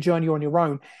going through the journey on your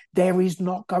own, there is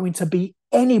not going to be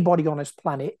anybody on this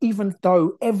planet, even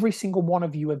though every single one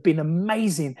of you have been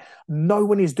amazing. No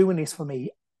one is doing this for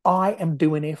me. I am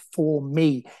doing it for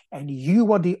me. And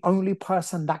you are the only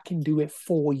person that can do it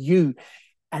for you.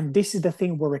 And this is the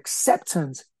thing where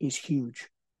acceptance is huge.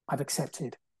 I've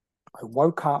accepted. I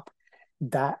woke up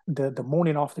that the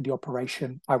morning after the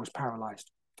operation, I was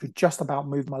paralyzed. Could just about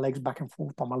move my legs back and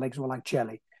forth, but my legs were like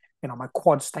jelly. My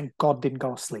quads, thank God, didn't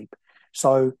go to sleep.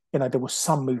 So, there was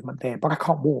some movement there, but I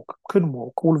can't walk, couldn't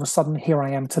walk. All of a sudden, here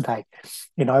I am today,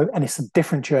 and it's a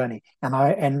different journey.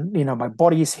 And my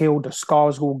body is healed, the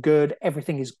scars are all good,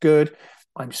 everything is good.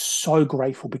 I'm so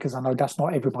grateful because I know that's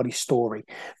not everybody's story.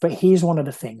 But here's one of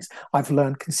the things I've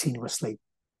learned continuously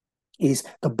is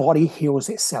the body heals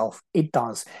itself. It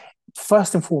does.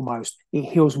 First and foremost, it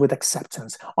heals with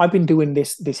acceptance. I've been doing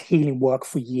this healing work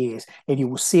for years, and you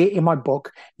will see it in my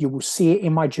book. You will see it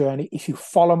in my journey. If you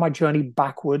follow my journey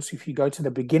backwards, if you go to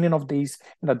the beginning of these,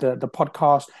 the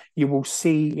podcast, you will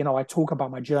see, I talk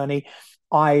about my journey.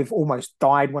 I've almost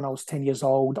died when I was 10 years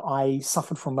old. I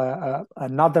suffered from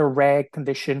another rare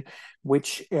condition,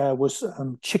 which was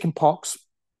chicken pox.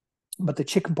 But the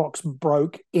chicken pox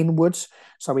broke inwards,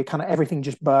 so everything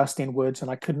just burst inwards,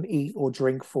 and I couldn't eat or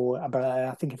drink for about,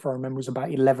 I think if I remember, it was about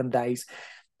 11 days,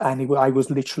 and I was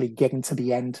literally getting to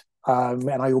the end, and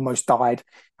I almost died.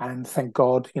 And thank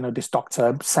God, this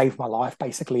doctor saved my life.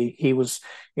 Basically, he was,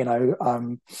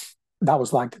 that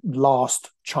was like last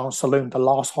chance saloon. The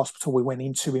last hospital we went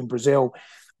into in Brazil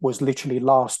was literally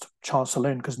last chance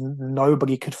saloon because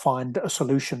nobody could find a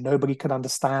solution. Nobody could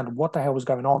understand what the hell was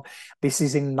going on. This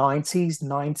is in 90s,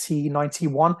 90,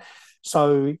 91.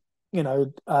 So, we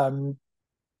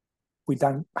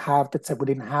didn't have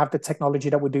the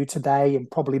technology that we do today, and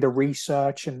probably the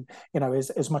research and,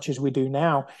 as much as we do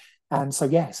now. And so,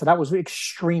 so that was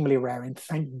extremely rare. And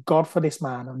thank God for this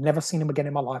man. I've never seen him again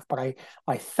in my life, but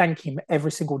I thank him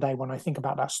every single day when I think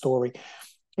about that story.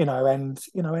 And I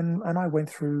went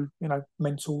through,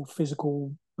 mental,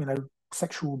 physical,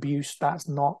 sexual abuse. That's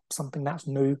not something that's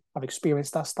new. I've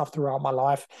experienced that stuff throughout my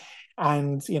life.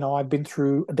 And, I've been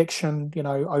through addiction,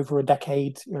 over a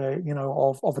decade,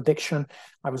 of addiction.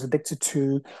 I was addicted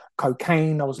to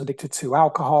cocaine. I was addicted to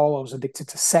alcohol. I was addicted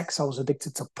to sex. I was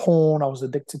addicted to porn. I was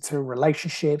addicted to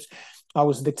relationships. I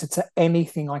was addicted to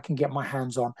anything I can get my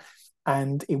hands on.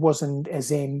 And it wasn't as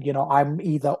in, I'm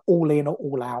either all in or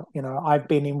all out. I've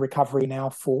been in recovery now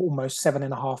for almost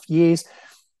 7.5 years.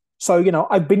 So,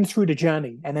 I've been through the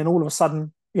journey. And then all of a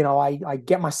sudden, I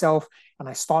get myself and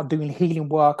I start doing healing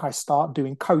work. I start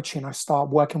doing coaching. I start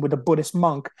working with a Buddhist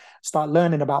monk, start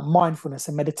learning about mindfulness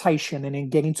and meditation, and then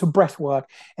get into breath work.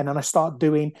 And then I start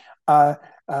doing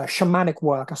shamanic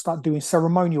work. I start doing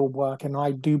ceremonial work, and I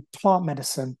do plant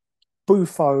medicine,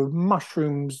 bufo,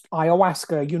 mushrooms,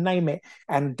 ayahuasca, you name it.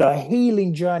 And the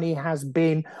healing journey has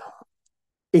been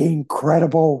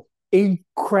incredible,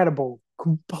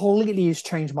 completely has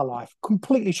changed my life,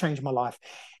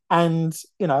 And,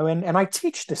 and I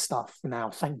teach this stuff now,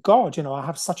 thank God. I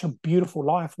have such a beautiful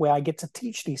life where I get to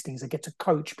teach these things. I get to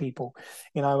coach people,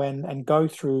 and go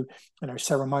through,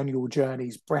 ceremonial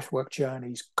journeys, breathwork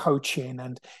journeys, coaching,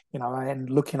 and, and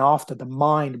looking after the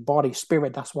mind, body,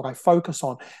 spirit. That's what I focus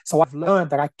on. So I've learned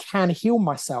that I can heal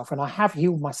myself, and I have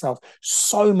healed myself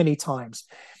so many times.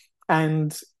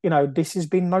 And, this has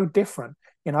been no different,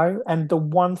 and the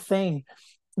one thing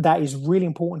that is really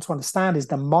important to understand is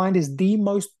the mind is the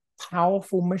most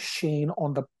powerful machine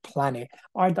on the planet.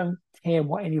 I don't care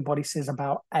what anybody says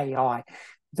about AI.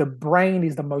 The brain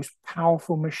is the most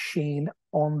powerful machine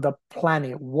on the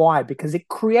planet. Why? Because it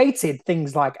created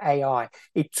things like AI.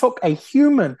 It took a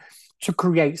human to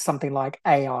create something like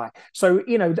AI. So,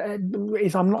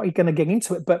 I'm not going to get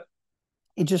into it, but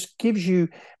it just gives you,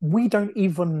 we don't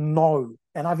even know,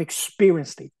 and I've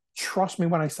experienced it. Trust me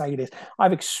when I say this,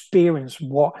 I've experienced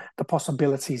what the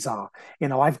possibilities are.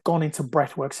 I've gone into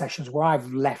breathwork sessions where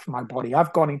I've left my body.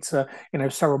 I've gone into,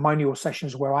 ceremonial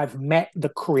sessions where I've met the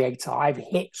creator. I've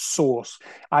hit source.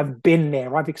 I've been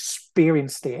there. I've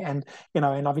experienced it. And,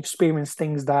 and I've experienced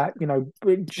things that,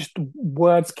 just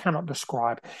words cannot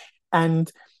describe. And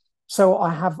so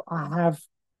I have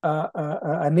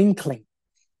an inkling.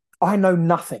 I know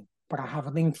nothing, but I have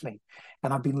an inkling.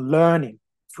 And I've been learning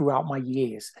throughout my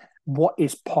years what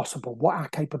is possible, what our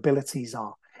capabilities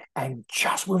are. And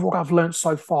just with what I've learned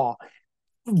so far,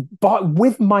 but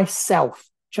with myself,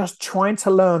 just trying to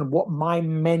learn what my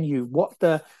menu, what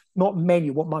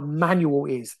my manual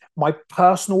is, my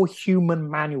personal human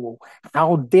manual,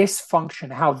 how this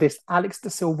Alex Da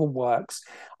Silva works,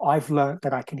 I've learned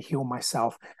that I can heal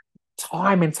myself.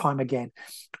 time and time again,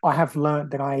 I have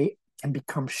learned that I can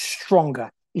become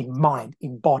stronger in mind,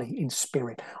 in body, in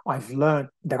spirit. I've learned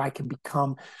that I can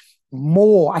become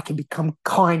more, I can become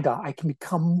kinder, I can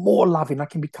become more loving, I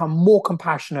can become more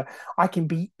compassionate, I can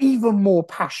be even more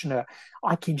passionate,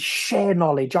 I can share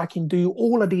knowledge, I can do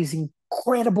all of these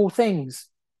incredible things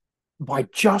by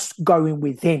just going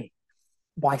within,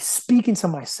 by speaking to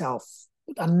myself.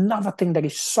 Another thing that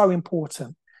is so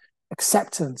important: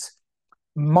 acceptance,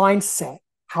 mindset,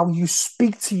 how you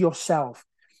speak to yourself.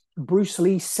 Bruce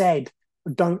Lee said,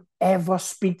 don't ever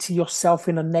speak to yourself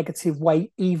in a negative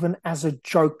way, even as a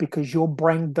joke, because your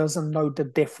brain doesn't know the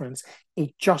difference.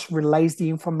 It just relays the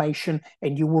information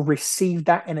and you will receive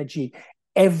that energy.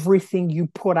 Everything you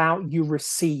put out, you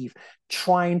receive.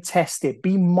 Try and test it.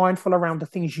 Be mindful around the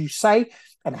things you say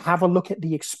and have a look at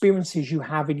the experiences you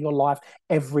have in your life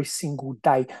every single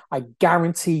day. I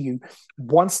guarantee you,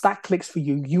 once that clicks for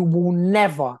you, you will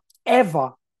never,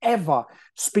 ever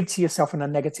speak to yourself in a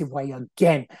negative way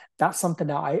again. That's something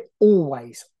that I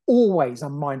always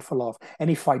am mindful of.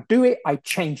 And if I do it, I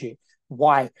change it.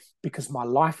 Why? Because my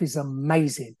life is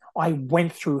amazing. I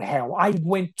went through hell. I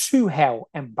went to hell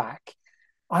and back.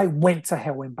 I went to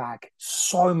hell and back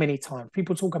so many times.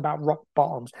 People talk about rock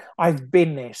bottoms. I've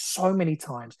been there so many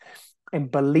times. And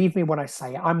believe me when I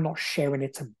say I'm not sharing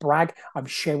it to brag. I'm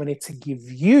sharing it to give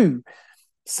you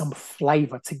some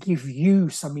flavor, to give you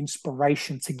some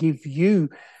inspiration, to give you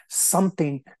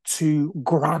something to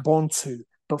grab onto,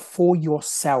 but for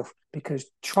yourself. Because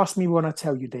trust me when I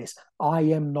tell you this, I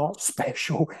am not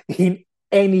special in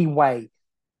any way,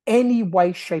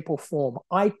 shape, or form.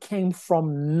 I came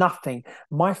from nothing.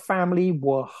 My family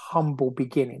were humble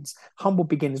beginnings,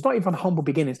 not even humble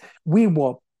beginnings. We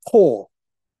were poor.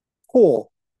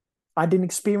 I didn't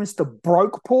experience the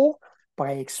broke poor, but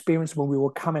I experienced when we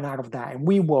were coming out of that, and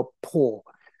we were poor.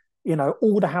 You know,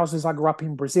 all the houses I grew up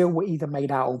in Brazil were either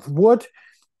made out of wood,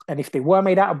 and if they were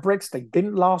made out of bricks, they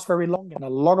didn't last very long, and a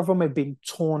lot of them had been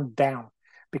torn down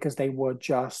because they were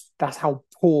just, that's how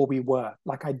poor we were.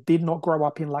 Like, I did not grow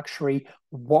up in luxury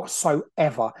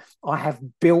whatsoever. I have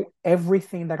built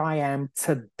everything that I am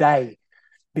today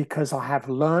because I have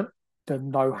learned the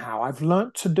know-how. I've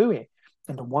learned to do it.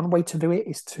 And the one way to do it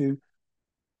is to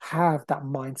have that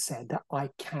mindset that I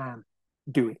can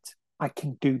do it. I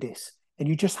can do this. And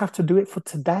you just have to do it for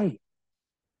today,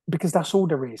 because that's all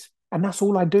there is. And that's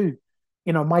all I do.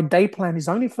 You know, my day plan is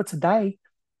only for today,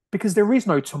 because there is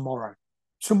no tomorrow.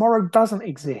 Tomorrow doesn't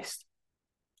exist.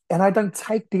 And I don't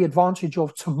take the advantage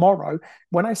of tomorrow.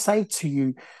 When I say to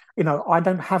you, you know, I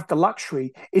don't have the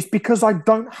luxury, it's because I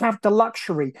don't have the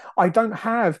luxury. I don't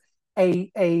have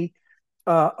a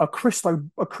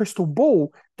crystal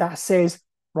ball that says,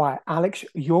 right, Alex,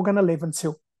 you're going to live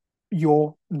until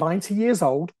you're 90 years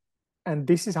old, and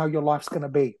this is how your life's going to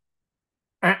be.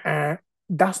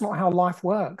 That's not how life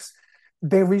works.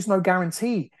 There is no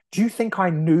guarantee. Do you think I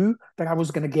knew that I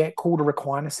was going to get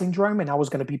Calder-Equina syndrome and I was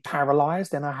going to be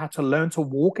paralyzed and I had to learn to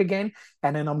walk again,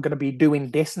 and then I'm going to be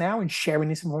doing this now and sharing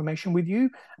this information with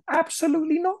you?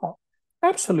 Absolutely not.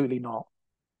 Absolutely not.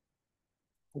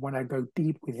 But when I go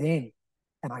deep within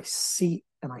and I sit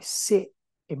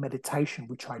in meditation,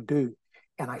 which I do,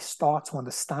 and I start to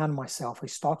understand myself, I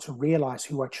start to realize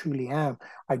who I truly am.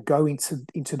 I go into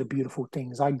the beautiful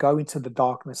things. I go into the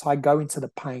darkness. I go into the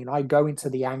pain. I go into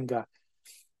the anger.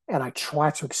 And I try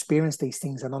to experience these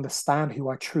things and understand who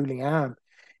I truly am,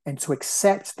 and to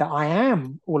accept that I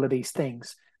am all of these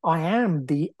things. I am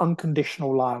the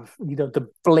unconditional love, you know, the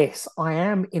bliss. I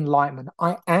am enlightenment.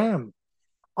 I am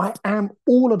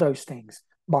all of those things,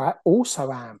 but I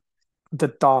also am the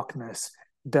darkness,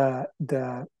 the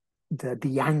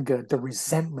anger, the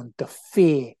resentment, the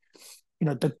fear, you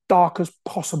know, the darkest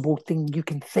possible thing you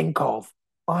can think of.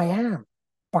 I am,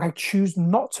 but I choose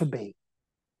not to be.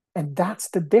 And that's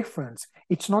the difference.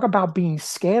 It's not about being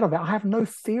scared of it. I have no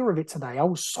fear of it today. I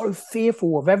was so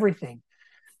fearful of everything.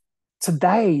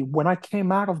 Today, when I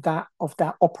came out of that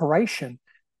operation,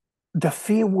 the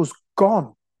fear was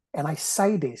gone. And I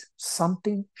say this,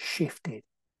 something shifted.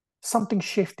 Something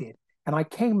shifted. And I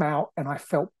came out and I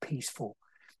felt peaceful.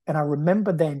 And I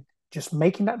remember then just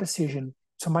making that decision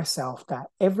to myself that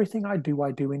everything I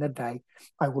do in a day.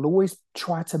 I will always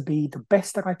try to be the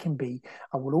best that I can be.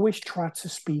 I will always try to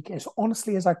speak as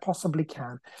honestly as I possibly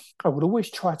can. I would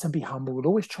always try to be humble. I would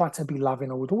always try to be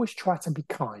loving. I would always try to be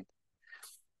kind.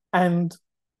 And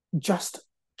just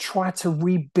try to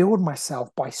rebuild myself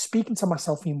by speaking to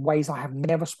myself in ways I have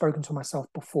never spoken to myself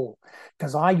before.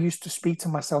 Because I used to speak to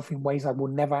myself in ways I will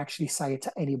never actually say it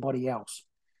to anybody else.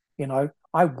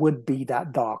 I would be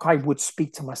that dark. I would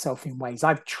speak to myself in ways.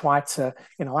 I've tried to,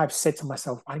 I've said to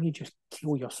myself, why don't you just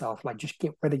kill yourself? Like, just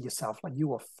get rid of yourself. Like,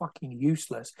 you are fucking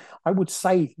useless. I would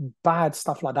say bad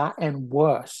stuff like that and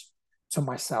worse to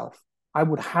myself. I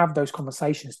would have those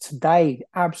conversations. Today,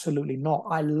 absolutely not.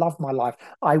 I love my life.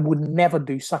 I would never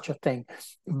do such a thing.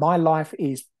 My life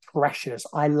is precious.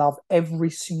 I love every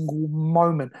single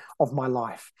moment of my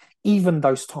life, even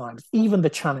those times, even the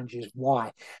challenges.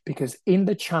 Why? Because in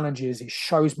the challenges, it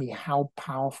shows me how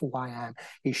powerful I am.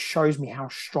 It shows me how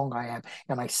strong I am.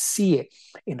 And I see it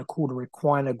in the Call to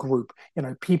Requiner group,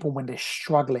 people when they're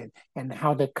struggling and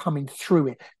how they're coming through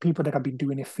it, people that have been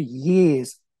doing it for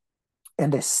years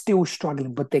and they're still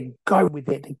struggling, but they go with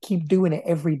it. They keep doing it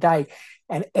every day.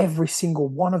 And every single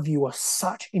one of you are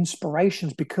such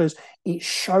inspirations because it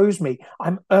shows me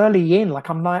I'm early in, like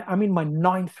I'm in my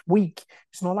 9th week.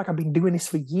 It's not like I've been doing this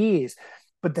for years.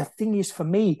 But the thing is, for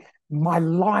me, my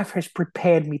life has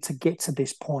prepared me to get to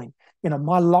this point.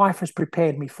 My life has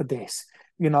prepared me for this,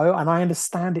 and I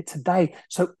understand it today.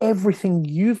 So everything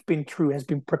you've been through has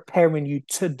been preparing you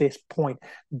to this point.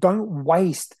 Don't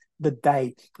waste the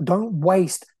day. Don't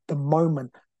waste the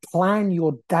moment. Plan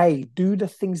your day. Do the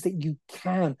things that you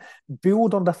can.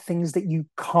 Build on the things that you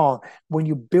can't. When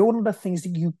you build on the things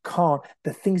that you can't,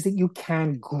 the things that you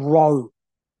can grow.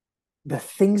 The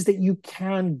things that you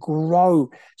can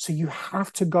grow. So you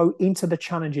have to go into the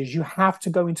challenges. You have to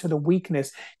go into the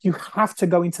weakness. You have to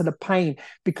go into the pain,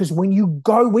 because when you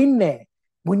go in there,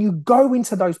 when you go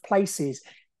into those places,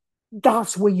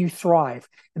 that's where you thrive.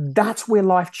 That's where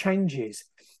life changes.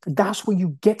 That's where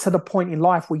you get to the point in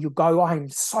life where you go, I'm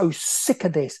so sick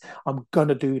of this. I'm going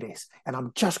to do this. And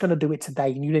I'm just going to do it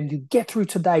today. And then you get through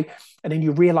today. And then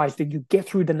you realize that you get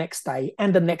through the next day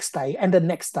and the next day and the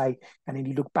next day. And then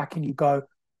you look back and you go,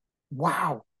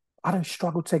 wow, I don't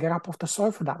struggle to get up off the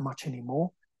sofa that much anymore.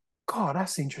 God,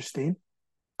 that's interesting.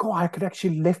 God, I could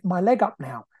actually lift my leg up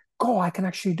now. God, I can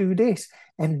actually do this.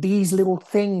 And these little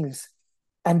things,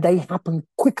 and they happen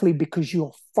quickly because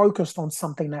you're focused on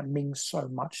something that means so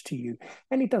much to you.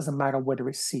 And it doesn't matter whether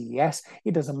it's CES,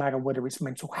 it doesn't matter whether it's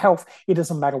mental health, it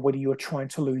doesn't matter whether you're trying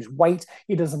to lose weight,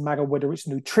 it doesn't matter whether it's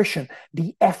nutrition.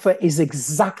 The effort is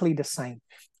exactly the same.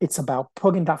 It's about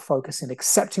putting that focus in,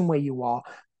 accepting where you are,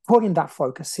 putting that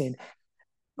focus in,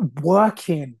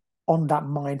 working on that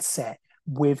mindset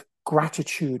with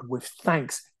gratitude, with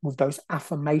thanks, with those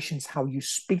affirmations, how you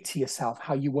speak to yourself,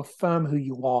 how you affirm who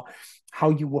you are, how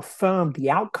you affirm the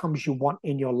outcomes you want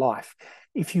in your life.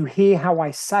 If you hear how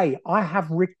I say, I have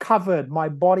recovered, my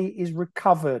body is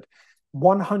recovered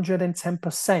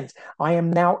 110%. I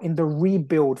am now in the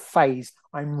rebuild phase.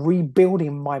 I'm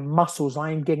rebuilding my muscles.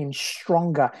 I am getting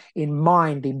stronger in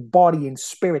mind, in body, in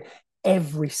spirit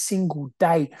every single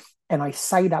day. And I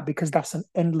say that because that's an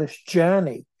endless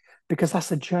journey, because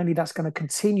that's a journey that's going to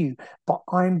continue. But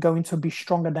I'm going to be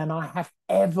stronger than I have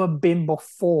ever been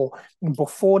before. And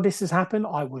before this has happened,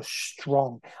 I was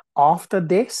strong. After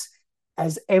this,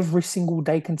 as every single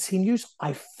day continues,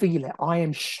 I feel it. I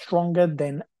am stronger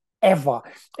than ever.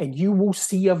 And you will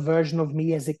see a version of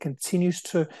me as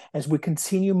we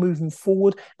continue moving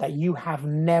forward, that you have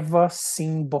never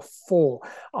seen before.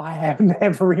 I have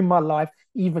never in my life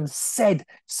even said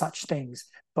such things,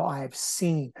 but I have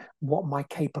seen what my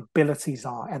capabilities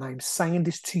are. And I'm saying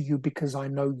this to you because I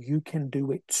know you can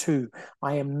do it too.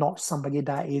 I am not somebody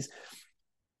that is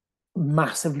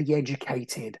massively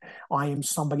educated. I am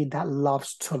somebody that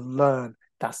loves to learn.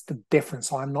 That's the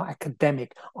difference. I'm not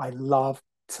academic. I love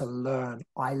to learn.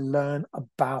 I learn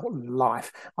about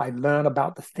life. I learn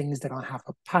about the things that I have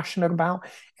a passion about,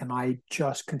 and I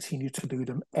just continue to do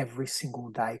them every single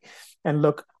day. And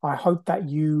look, I hope that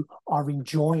you are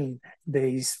enjoying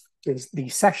these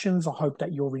sessions. I hope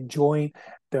that you're enjoying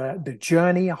the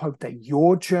journey. I hope that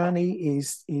your journey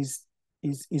is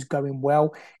going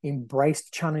well. Embrace the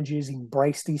challenges,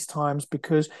 embrace these times,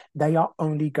 because they are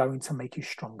only going to make you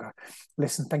stronger.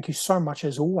 Listen, thank you so much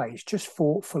as always just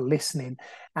for listening.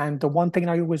 And the one thing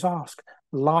I always ask,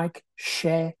 like,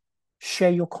 share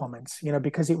your comments,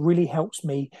 because it really helps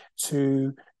me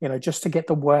to, just to get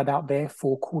the word out there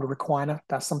for Call to Requiner.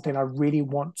 That's something I really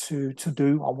want to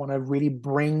do. I want to really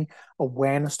bring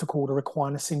awareness to Call to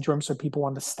Requiner syndrome, so people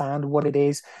understand what it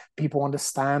is, people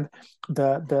understand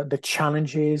the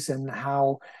challenges and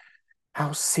how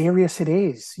serious it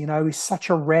is. It's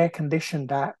such a rare condition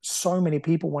that so many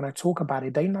people, when I talk about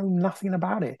it, they know nothing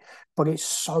about it, but it's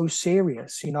so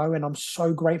serious, and I'm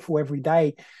so grateful every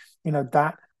day,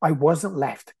 that I wasn't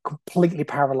left completely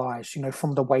paralyzed,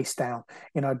 from the waist down,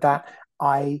 that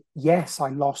I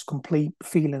lost complete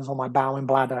feelings on my bowel and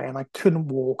bladder, and I couldn't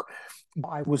walk.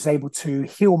 I was able to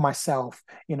heal myself,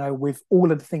 with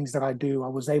all of the things that I do. I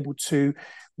was able to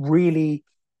really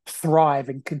thrive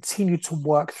and continue to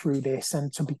work through this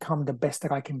and to become the best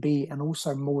that I can be. And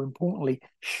also, more importantly,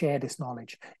 share this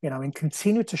knowledge, and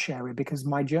continue to share it, because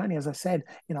my journey, as I said,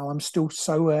 I'm still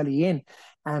so early in,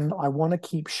 and I want to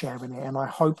keep sharing it. And I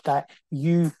hope that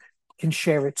you can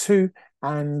share it too.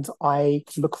 And I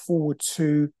look forward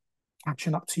to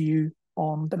catching up to you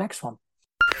on the next one.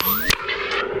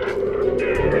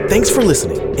 Thanks for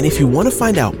listening. And if you want to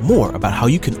find out more about how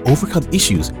you can overcome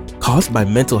issues caused by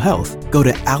mental health, go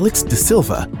to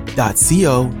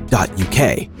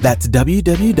alexdasilva.co.uk. That's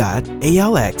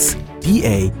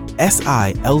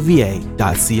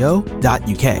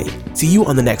www.alexdasilva.co.uk. See you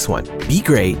on the next one. Be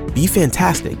great, be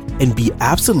fantastic, and be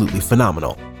absolutely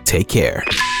phenomenal. Take care.